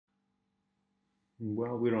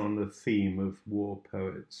While we're on the theme of war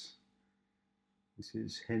poets, this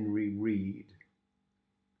is Henry Reed.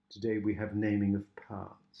 Today we have naming of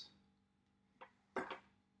parts.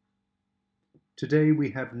 Today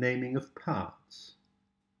we have naming of parts.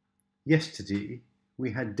 Yesterday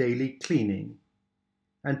we had daily cleaning,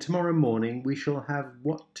 and tomorrow morning we shall have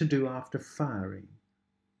what to do after firing.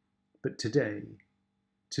 But today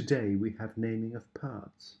we have naming of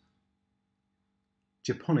parts.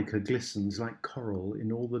 Japonica glistens like coral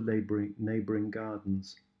in all the neighbouring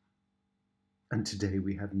gardens. And today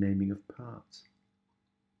we have naming of parts.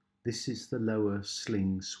 This is the lower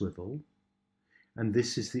sling swivel, and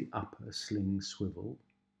this is the upper sling swivel,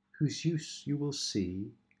 whose use you will see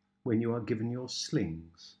when you are given your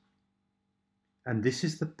slings. And this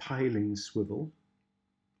is the piling swivel,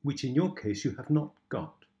 which in your case you have not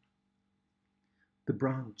got. The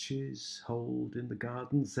branches hold in the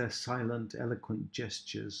gardens their silent, eloquent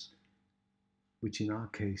gestures, which in our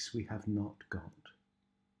case we have not got.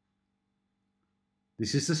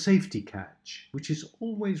 This is the safety catch, which is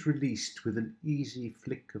always released with an easy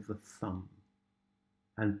flick of the thumb.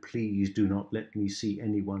 And please do not let me see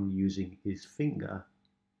anyone using his finger.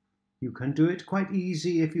 You can do it quite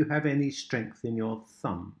easy if you have any strength in your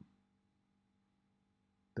thumb.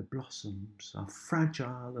 The blossoms are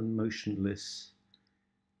fragile and motionless,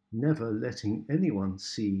 never letting anyone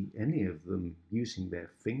see any of them using their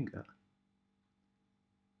finger.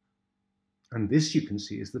 And this, you can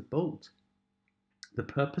see, is the bolt. The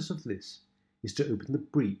purpose of this is to open the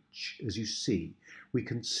breech. As you see, we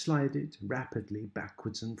can slide it rapidly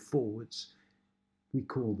backwards and forwards. We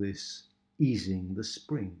call this easing the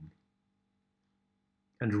spring.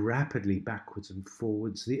 And rapidly backwards and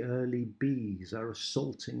forwards, the early bees are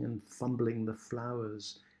assaulting and fumbling the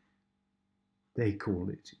flowers. They call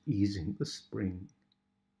it easing the spring.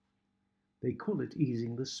 They call it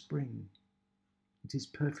easing the spring. It is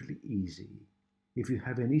perfectly easy if you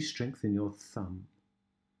have any strength in your thumb,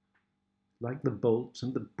 like the bolt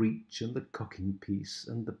and the breech and the cocking piece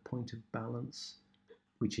and the point of balance,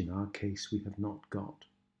 which in our case we have not got,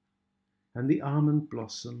 and the almond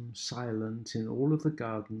blossom silent in all of the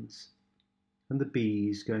gardens, and the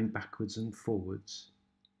bees going backwards and forwards.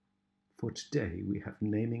 For today we have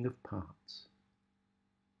naming of parts.